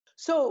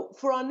So,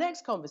 for our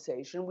next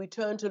conversation, we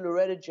turn to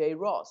Loretta J.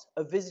 Ross,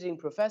 a visiting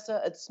professor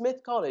at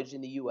Smith College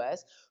in the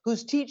US,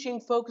 whose teaching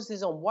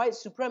focuses on white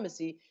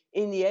supremacy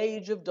in the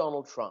age of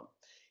Donald Trump.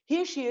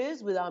 Here she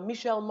is with our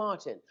Michel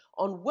Martin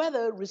on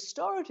whether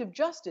restorative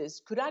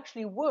justice could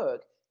actually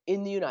work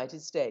in the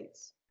United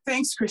States.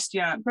 Thanks,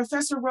 Christiane.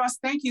 Professor Ross,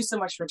 thank you so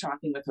much for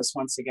talking with us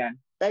once again.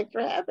 Thanks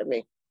for having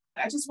me.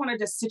 I just wanted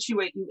to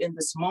situate you in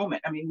this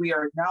moment. I mean, we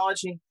are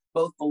acknowledging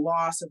both the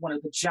loss of one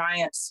of the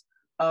giants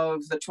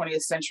of the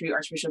 20th century,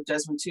 Archbishop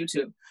Desmond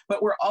Tutu,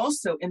 but we're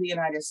also in the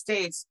United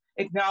States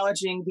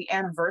acknowledging the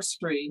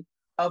anniversary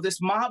of this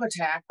mob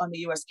attack on the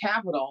US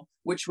Capitol,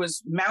 which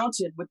was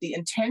mounted with the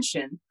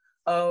intention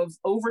of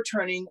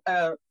overturning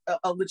a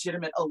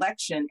legitimate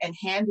election and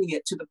handing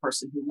it to the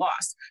person who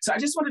lost. So I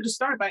just wanted to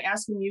start by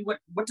asking you,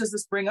 what does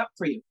this bring up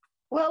for you?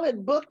 Well,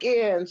 it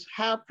bookends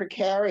how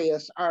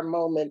precarious our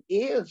moment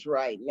is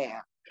right now.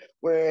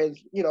 Whereas,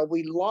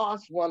 we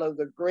lost one of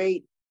the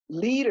great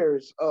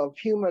leaders of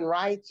human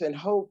rights and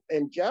hope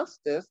and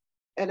justice.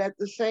 And at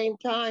the same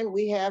time,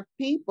 we have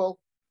people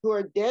who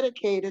are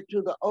dedicated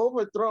to the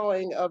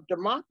overthrowing of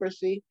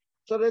democracy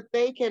so that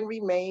they can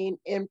remain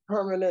in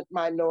permanent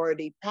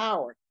minority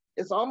power.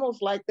 It's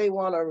almost like they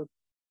want to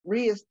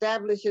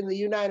reestablish in the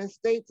United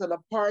States an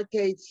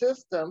apartheid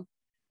system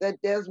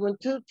that Desmond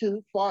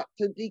Tutu fought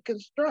to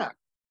deconstruct.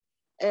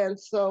 And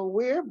so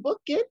we're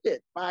bookended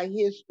by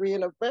history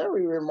in a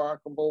very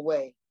remarkable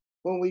way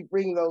when we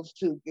bring those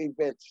two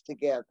events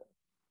together.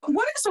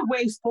 What is a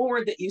way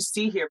forward that you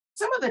see here?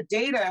 Some of the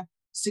data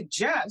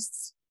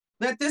suggests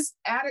that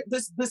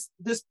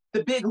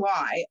the big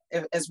lie,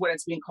 as what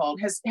it's being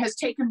called, has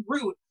taken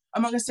root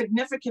among a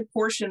significant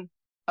portion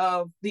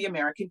of the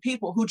American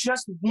people who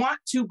just want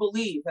to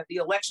believe that the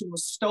election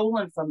was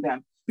stolen from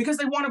them because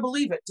they want to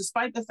believe it,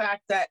 despite the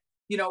fact that,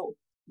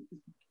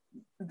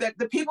 that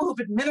the people who've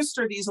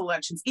administered these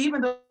elections,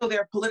 even though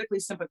they're politically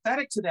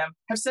sympathetic to them,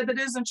 have said that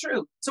it isn't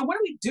true. So what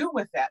do we do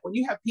with that when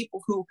you have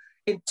people who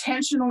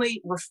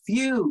intentionally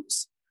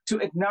refuse to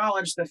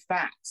acknowledge the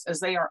facts as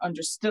they are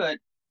understood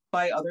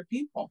by other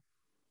people?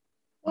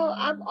 Well,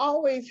 I've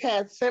always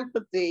had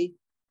sympathy,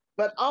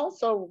 but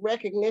also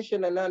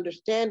recognition and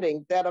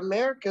understanding that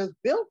America is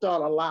built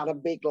on a lot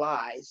of big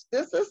lies.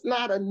 This is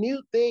not a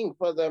new thing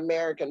for the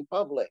American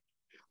public.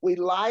 We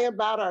lie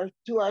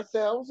to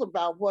ourselves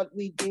about what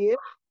we did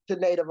to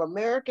Native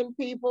American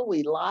people.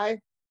 We lie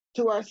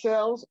to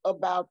ourselves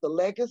about the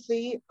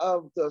legacy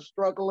of the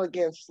struggle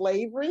against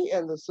slavery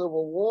and the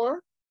Civil War.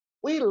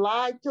 We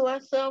lie to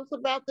ourselves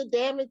about the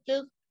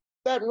damages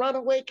that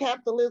runaway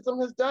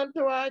capitalism has done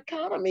to our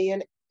economy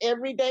and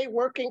everyday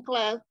working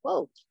class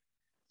folks.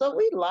 So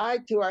we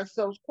lied to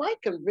ourselves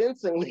quite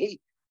convincingly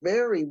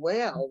very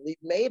well. We've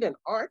made an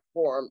art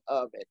form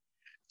of it.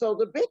 So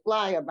the big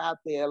lie about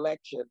the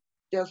election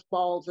just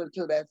falls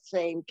into that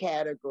same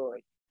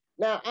category.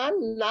 Now,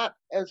 I'm not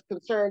as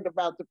concerned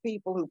about the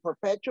people who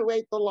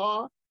perpetuate the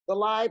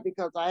lie,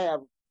 because I have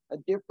a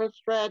different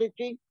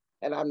strategy,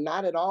 and I'm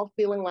not at all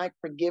feeling like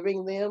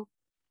forgiving them,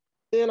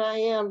 than I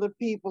am the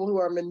people who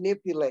are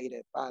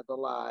manipulated by the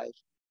lies.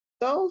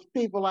 Those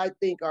people, I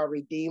think, are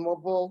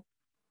redeemable.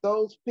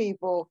 Those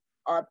people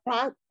are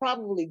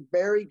probably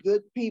very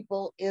good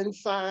people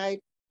inside,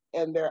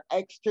 and their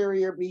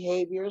exterior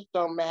behaviors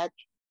don't match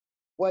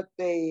what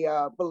they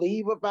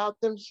believe about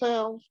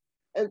themselves.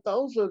 And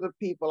those are the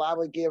people I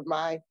would give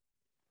my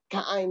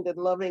kind and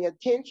loving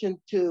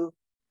attention to,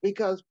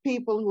 because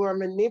people who are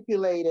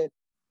manipulated,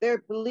 they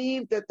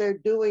believe that they're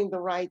doing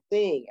the right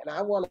thing. And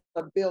I want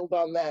to build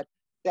on that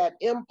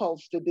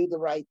impulse to do the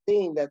right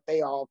thing that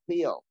they all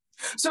feel.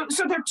 So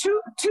there are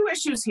two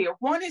issues here.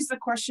 One is the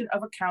question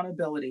of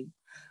accountability,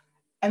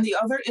 and the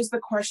other is the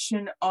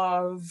question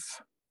of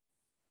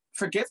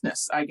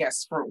forgiveness, I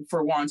guess,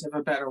 for want of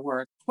a better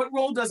word. What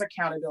role does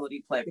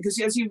accountability play? Because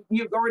as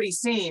you've already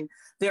seen,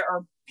 there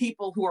are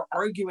people who are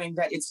arguing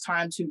that it's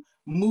time to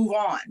move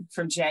on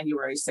from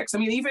January 6th. I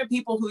mean, even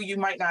people who you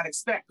might not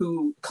expect,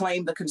 who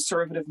claim the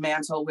conservative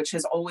mantle, which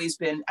has always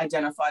been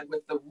identified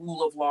with the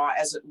rule of law,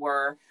 as it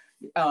were.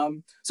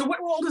 So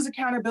what role does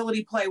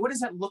accountability play? What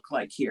does that look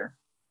like here?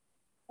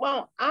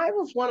 Well, I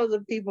was one of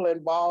the people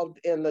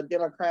involved in the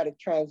democratic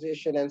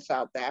transition in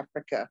South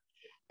Africa.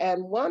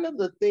 And one of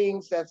the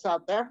things that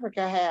South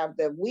Africa have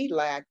that we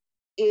lack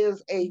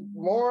is a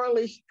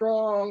morally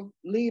strong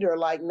leader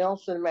like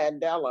Nelson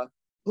Mandela,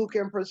 who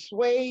can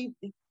persuade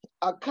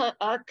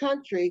our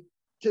country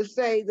to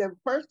say that,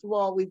 first of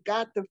all, we've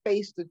got to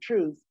face the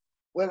truth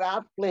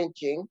without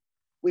flinching.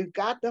 We've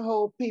got to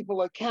hold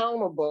people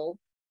accountable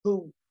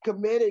who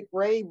committed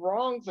grave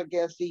wrongs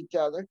against each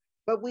other,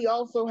 but we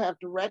also have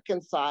to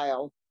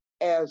reconcile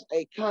as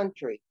a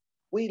country.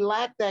 We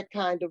lack that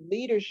kind of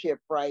leadership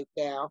right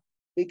now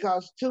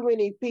because too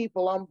many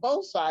people on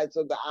both sides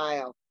of the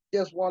aisle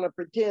just want to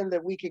pretend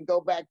that we can go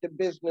back to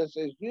business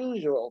as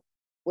usual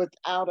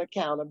without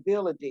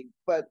accountability.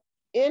 But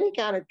any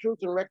kind of truth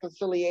and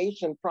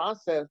reconciliation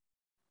process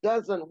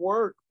doesn't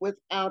work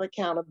without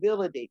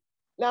accountability.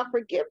 Now,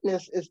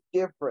 forgiveness is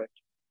different.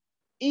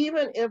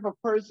 Even if a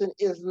person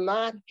is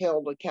not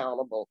held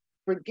accountable,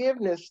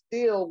 forgiveness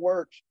still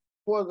works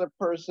for the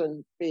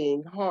person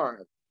being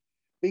harmed.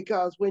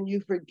 Because when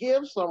you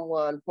forgive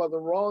someone for the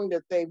wrong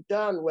that they've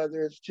done,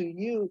 whether it's to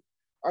you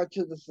or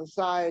to the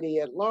society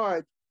at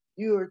large,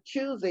 you are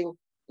choosing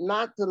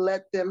not to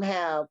let them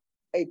have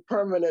a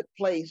permanent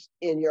place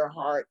in your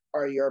heart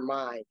or your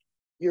mind.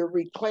 You're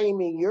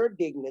reclaiming your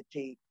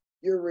dignity,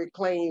 you're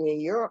reclaiming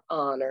your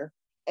honor,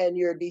 and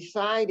you're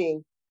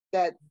deciding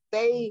that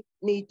they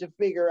need to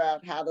figure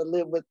out how to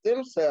live with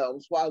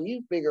themselves while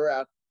you figure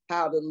out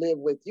how to live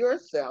with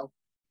yourself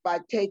by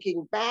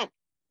taking back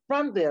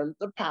from them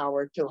the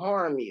power to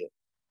harm you.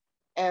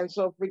 And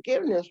so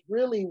forgiveness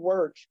really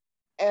works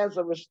as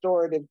a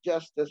restorative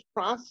justice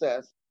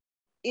process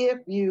if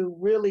you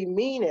really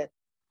mean it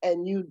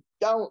and you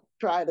don't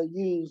try to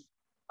use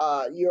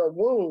your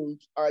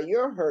wounds or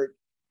your hurt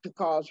to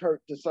cause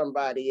hurt to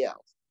somebody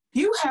else.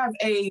 You have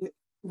a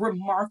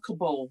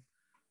remarkable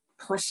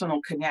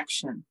personal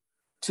connection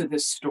to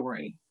this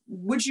story.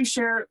 Would you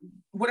share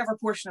whatever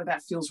portion of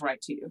that feels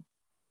right to you?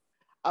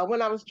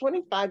 When I was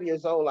 25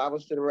 years old, I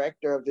was the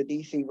director of the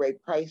DC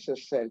Rape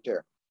Crisis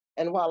Center.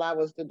 And while I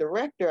was the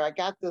director, I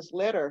got this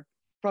letter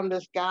from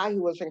this guy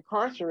who was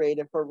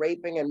incarcerated for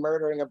raping and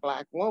murdering a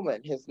Black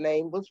woman. His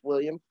name was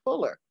William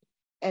Fuller.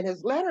 And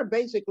his letter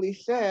basically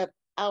said,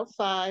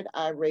 outside,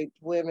 I raped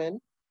women.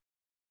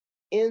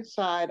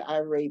 Inside, I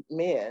raped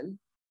men.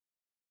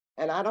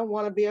 And I don't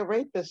want to be a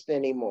rapist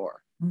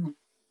anymore. Mm-hmm.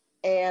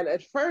 And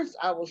at first,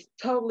 I was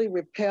totally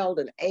repelled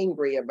and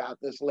angry about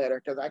this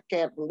letter because I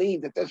can't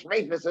believe that this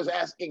rapist is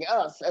asking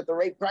us at the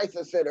Rape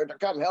Crisis Center to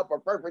come help a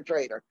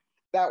perpetrator.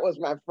 That was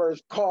my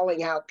first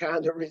calling out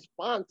kind of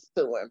response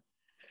to him.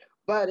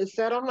 But it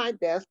sat on my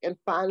desk, and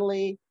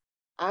finally,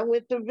 I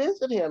went to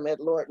visit him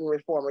at Lorton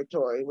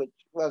Reformatory, which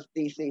was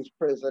DC's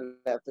prison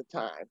at the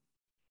time.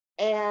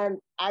 And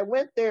I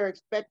went there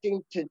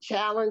expecting to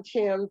challenge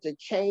him, to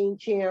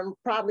change him,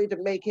 probably to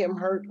make him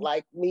hurt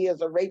like me as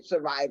a rape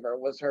survivor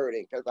was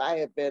hurting, because I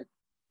had been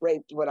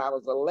raped when I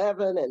was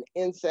 11 and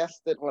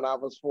incested when I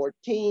was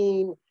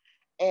 14.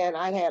 And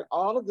I had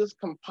all of this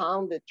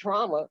compounded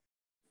trauma.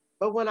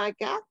 But when I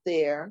got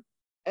there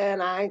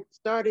and I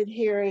started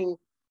hearing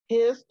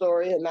his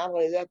story, and not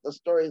only that, the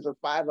stories of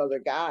 5 other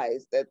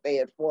guys that they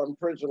had formed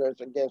prisoners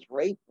against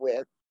rape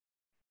with,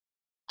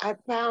 I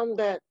found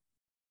that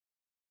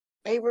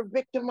they were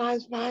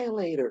victimized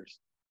violators.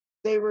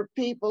 They were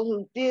people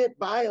who did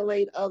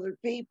violate other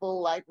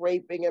people, like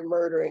raping and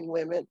murdering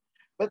women,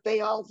 but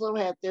they also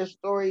had their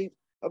stories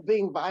of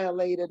being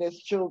violated as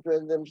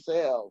children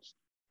themselves,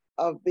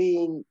 of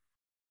being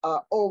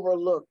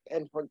overlooked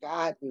and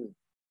forgotten,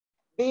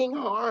 being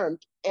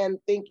harmed and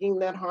thinking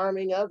that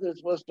harming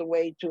others was the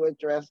way to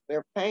address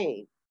their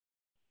pain.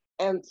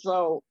 And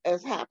so,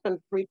 as happened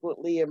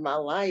frequently in my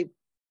life,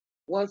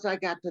 once I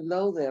got to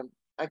know them,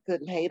 I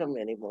couldn't hate them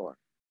anymore.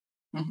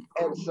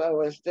 Mm-hmm. And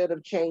so instead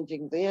of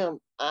changing them,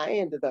 I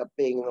ended up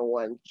being the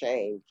one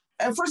changed.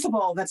 And first of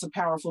all, that's a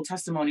powerful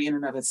testimony in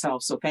and of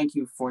itself. So thank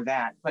you for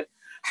that. But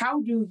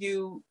how do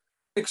you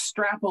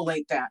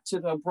extrapolate that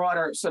to the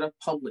broader sort of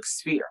public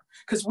sphere?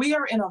 Because we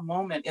are in a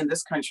moment in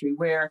this country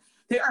where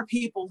there are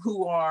people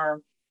who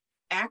are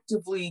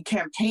actively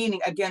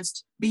campaigning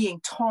against being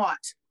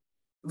taught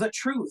the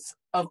truth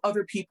of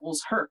other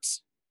people's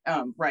hurts.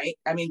 Right?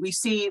 I mean, we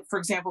see, for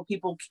example,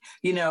 people,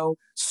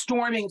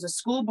 storming to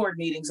school board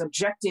meetings,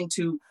 objecting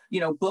to,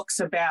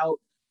 books about,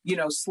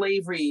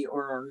 slavery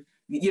or,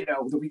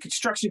 the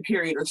Reconstruction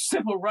period or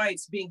civil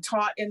rights being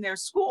taught in their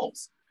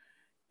schools.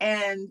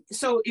 And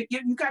so if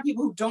you've got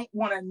people who don't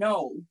want to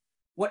know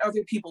what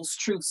other people's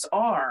truths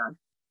are,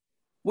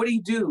 what do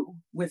you do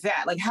with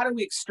that? Like, how do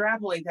we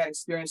extrapolate that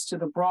experience to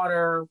the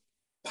broader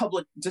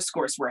public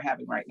discourse we're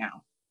having right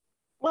now?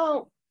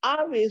 Well,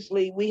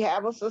 obviously, we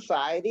have a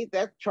society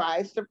that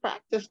tries to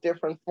practice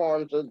different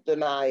forms of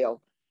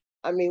denial.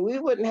 I mean, we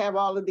wouldn't have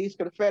all of these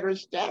Confederate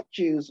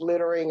statues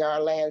littering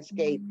our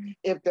landscape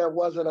if there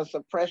wasn't a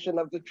suppression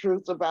of the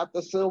truth about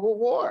the Civil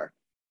War.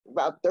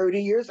 About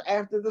 30 years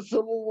after the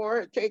Civil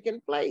War had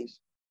taken place,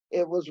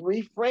 it was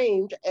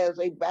reframed as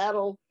a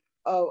battle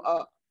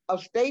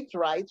of states'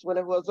 rights when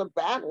it was a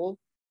battle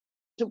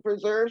to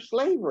preserve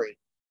slavery.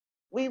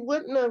 We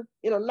wouldn't have,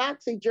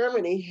 Nazi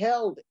Germany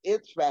held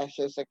its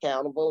fascists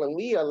accountable, and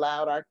we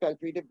allowed our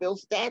country to build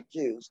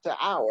statues to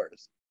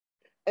ours.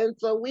 And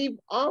so we've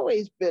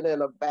always been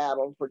in a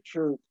battle for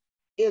truth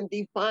in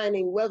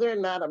defining whether or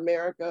not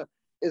America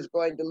is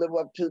going to live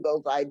up to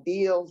those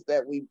ideals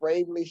that we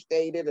bravely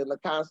stated in the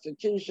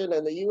Constitution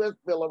and the U.S.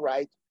 Bill of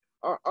Rights,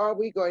 or are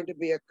we going to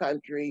be a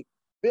country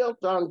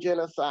built on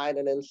genocide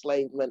and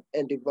enslavement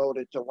and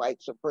devoted to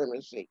white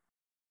supremacy?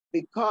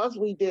 Because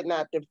we did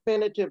not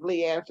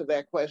definitively answer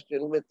that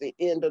question with the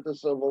end of the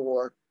Civil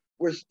War,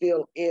 we're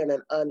still in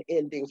an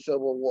unending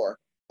civil war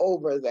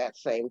over that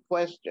same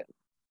question.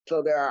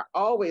 So there are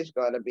always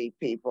going to be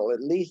people, at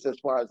least as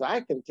far as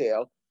I can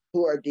tell,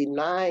 who are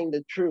denying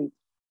the truth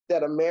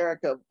that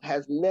America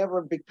has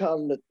never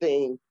become the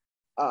thing,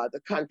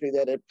 the country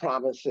that it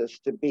promises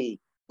to be.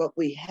 But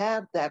we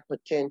have that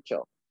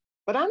potential.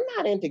 But I'm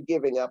not into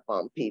giving up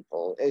on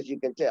people, as you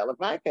can tell.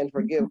 If I can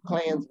forgive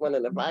Klansmen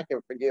and if I can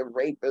forgive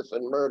rapists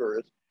and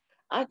murderers,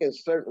 I can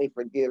certainly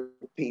forgive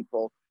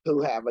people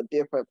who have a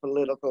different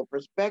political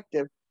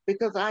perspective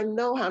because I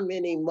know how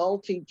many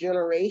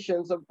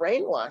multi-generations of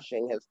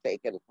brainwashing has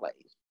taken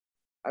place.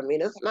 I mean,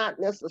 it's not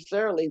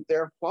necessarily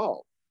their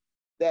fault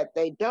that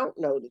they don't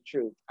know the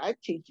truth. I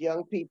teach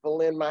young people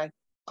in my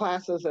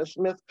classes at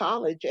Smith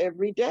College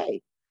every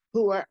day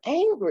who are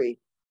angry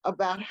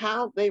about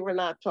how they were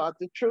not taught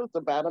the truth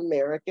about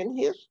American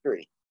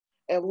history.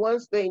 And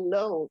once they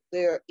know,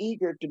 they're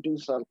eager to do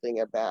something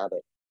about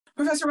it.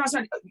 Professor Ross,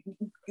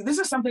 this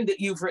is something that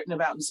you've written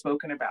about and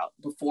spoken about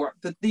before,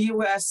 that the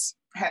U.S.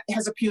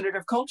 has a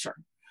punitive culture.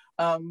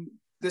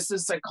 This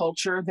is a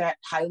culture that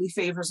highly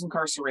favors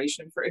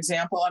incarceration, for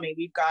example. I mean,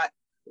 we've got,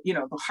 you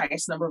know, the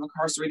highest number of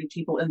incarcerated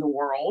people in the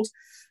world.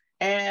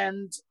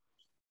 And,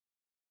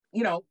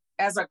 you know,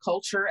 as a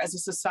culture, as a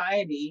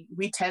society,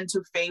 we tend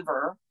to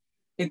favor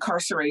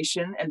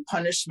incarceration and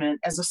punishment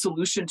as a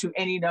solution to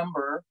any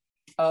number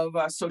of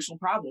social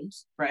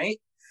problems, right?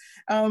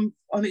 On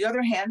the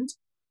other hand,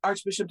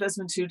 Archbishop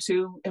Desmond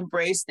Tutu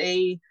embraced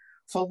a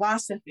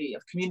philosophy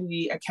of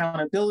community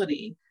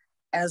accountability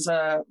as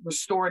a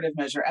restorative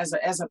measure, as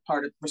a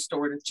part of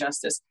restorative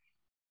justice.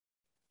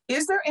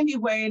 Is there any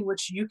way in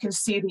which you can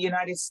see the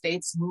United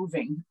States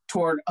moving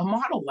toward a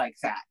model like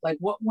that? Like,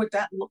 what would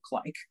that look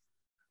like?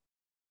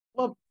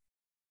 Well,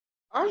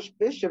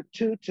 Archbishop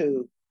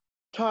Tutu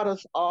taught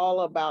us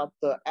all about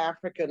the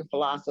African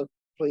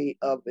philosophy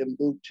of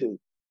Ubuntu,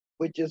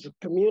 which is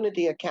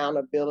community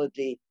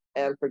accountability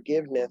and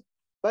forgiveness.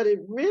 But it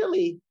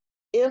really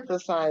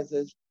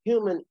emphasizes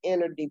human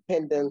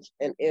interdependence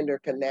and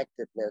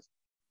interconnectedness.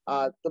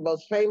 The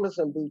most famous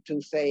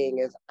Ubuntu saying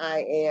is,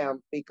 I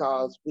am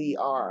because we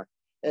are.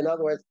 In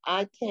other words,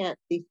 I can't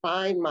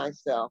define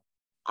myself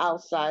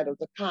outside of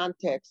the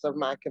context of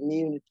my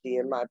community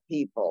and my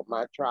people,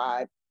 my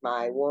tribe,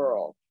 my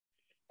world.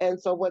 And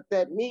so what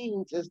that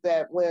means is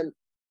that when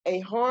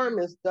a harm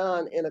is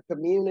done in a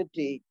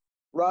community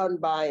run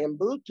by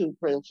Ubuntu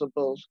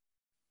principles,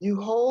 you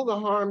hold the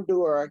harm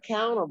doer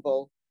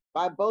accountable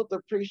by both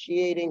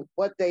appreciating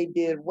what they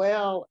did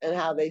well and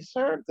how they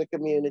served the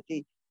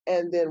community,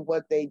 and then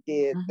what they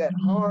did that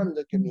harmed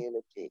the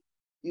community.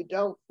 You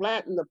don't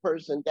flatten the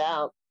person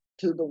down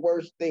to the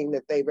worst thing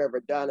that they've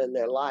ever done in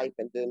their life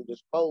and then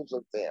dispose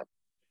of them.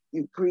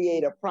 You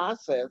create a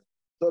process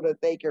so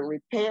that they can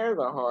repair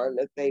the harm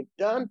that they've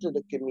done to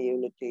the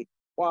community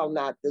while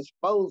not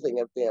disposing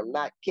of them,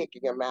 not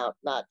kicking them out,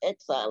 not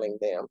exiling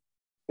them,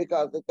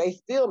 because they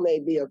still may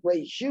be a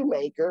great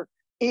shoemaker,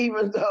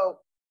 even though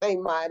they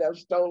might have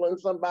stolen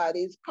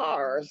somebody's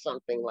car or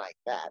something like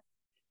that.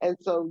 And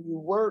so you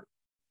work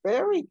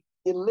very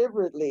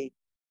deliberately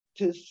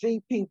to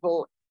see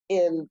people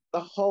in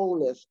the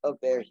wholeness of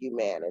their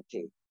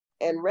humanity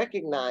and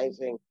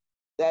recognizing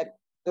that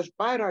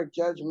despite our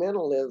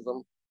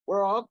judgmentalism,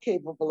 we're all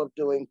capable of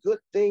doing good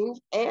things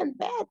and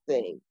bad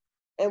things.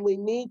 And we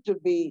need to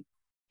be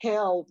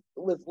held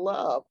with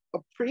love,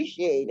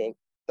 appreciating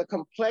the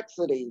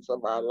complexities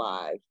of our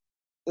lives.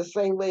 The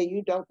same way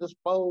you don't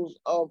dispose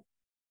of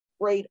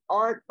great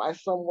art by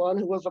someone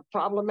who was a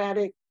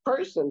problematic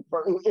person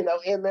for,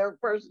 in their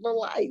personal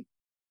life.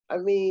 I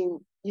mean,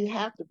 you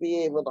have to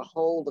be able to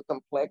hold the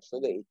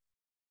complexity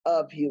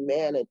of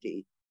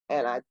humanity.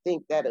 And I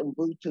think that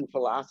Ubuntu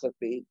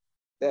philosophy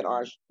that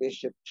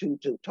Archbishop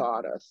Tutu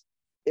taught us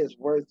is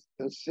worth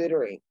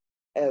considering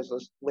as a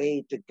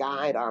way to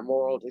guide our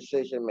moral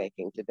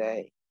decision-making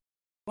today.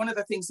 One of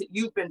the things that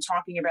you've been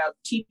talking about,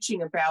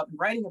 teaching about, and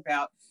writing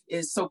about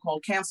is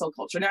so-called cancel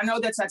culture. Now, I know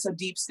that's a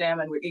deep stem,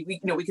 and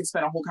we could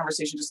spend a whole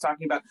conversation just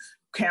talking about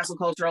cancel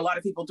culture. A lot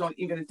of people don't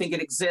even think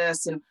it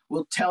exists, and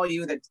will tell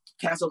you that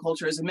cancel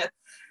culture is a myth.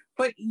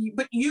 But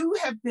you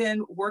have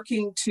been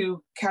working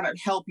to kind of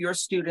help your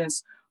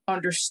students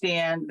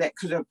understand that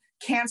kind of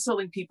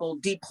canceling people,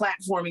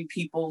 deplatforming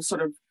people,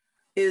 sort of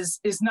is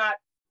not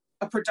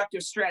a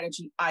productive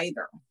strategy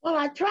either. Well,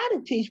 I try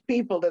to teach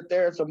people that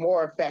there's a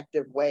more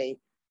effective way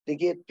to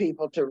get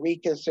people to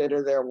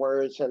reconsider their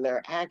words and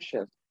their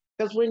actions.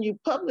 Because when you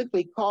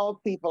publicly call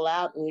people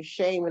out and you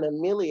shame and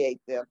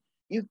humiliate them,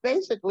 you've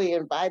basically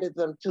invited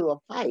them to a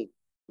fight,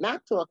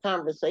 not to a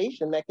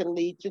conversation that can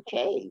lead to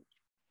change.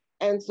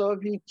 And so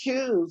if you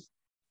choose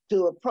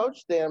to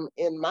approach them,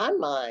 in my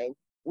mind,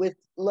 with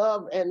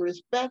love and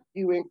respect,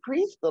 you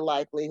increase the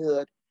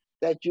likelihood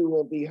that you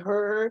will be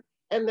heard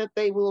and that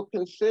they will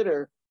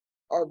consider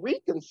or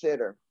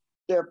reconsider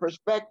their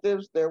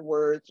perspectives, their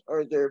words,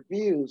 or their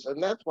views.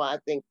 And that's why I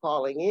think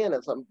calling in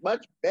is a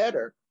much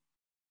better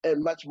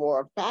and much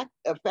more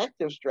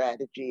effective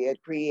strategy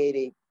at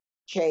creating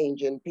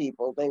change in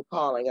people than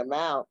calling them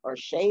out or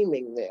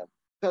shaming them.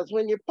 Because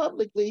when you're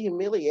publicly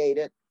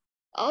humiliated,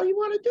 all you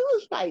want to do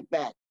is fight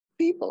back.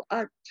 People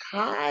are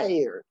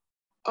tired,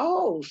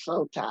 oh,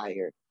 so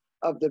tired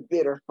of the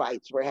bitter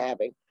fights we're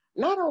having,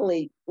 not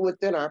only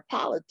within our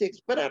politics,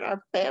 but at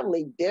our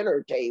family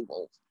dinner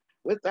tables,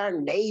 with our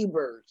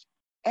neighbors,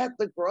 at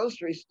the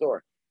grocery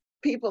store.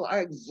 People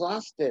are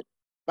exhausted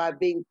by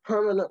being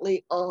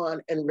permanently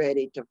on and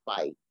ready to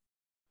fight.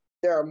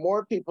 There are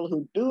more people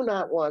who do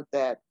not want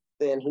that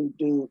than who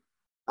do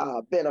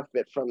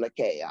benefit from the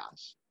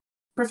chaos.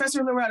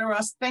 Professor Loretta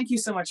Ross, thank you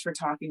so much for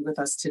talking with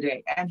us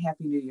today, and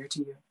Happy New Year to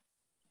you.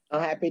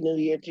 A Happy New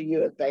Year to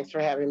you, and thanks for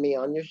having me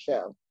on your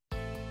show.